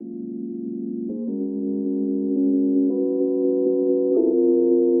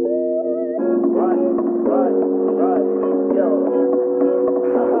Nigga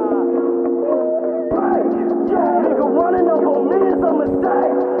running up on me is a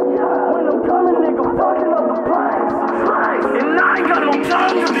mistake. When I'm coming, nigga fucking up the place. And I ain't got no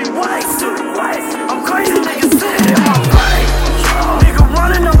time to be wasted. I'm crazy, nigga sitting in my brain. Nigga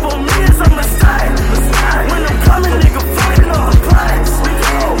running up on me is a mistake. When I'm coming, nigga fucking up the place.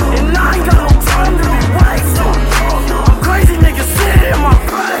 And I ain't got no time to be wasted. I'm crazy, nigga sitting in my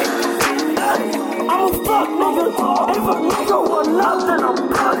brain. I'm a fuck nigga. If a nigga was up, then I'm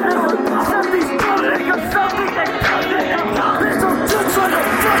fuck nigga. Set these blood niggas up, they cut it. Bitch, I'm just trying to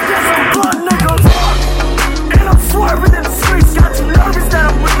fuck this some blood niggas. And I'm swerving in the streets. Got you nervous that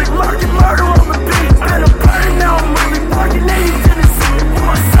I'm really lurking murder on the beat. Been a burning, now I'm really parking 80s in the city.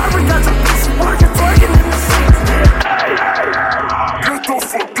 My server got your bitch working, twerking in the seats. Get the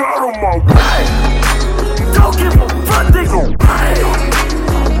fuck out of my way. Don't give a fuck, nigga.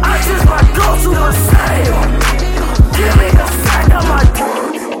 I just might go to the same. Give me a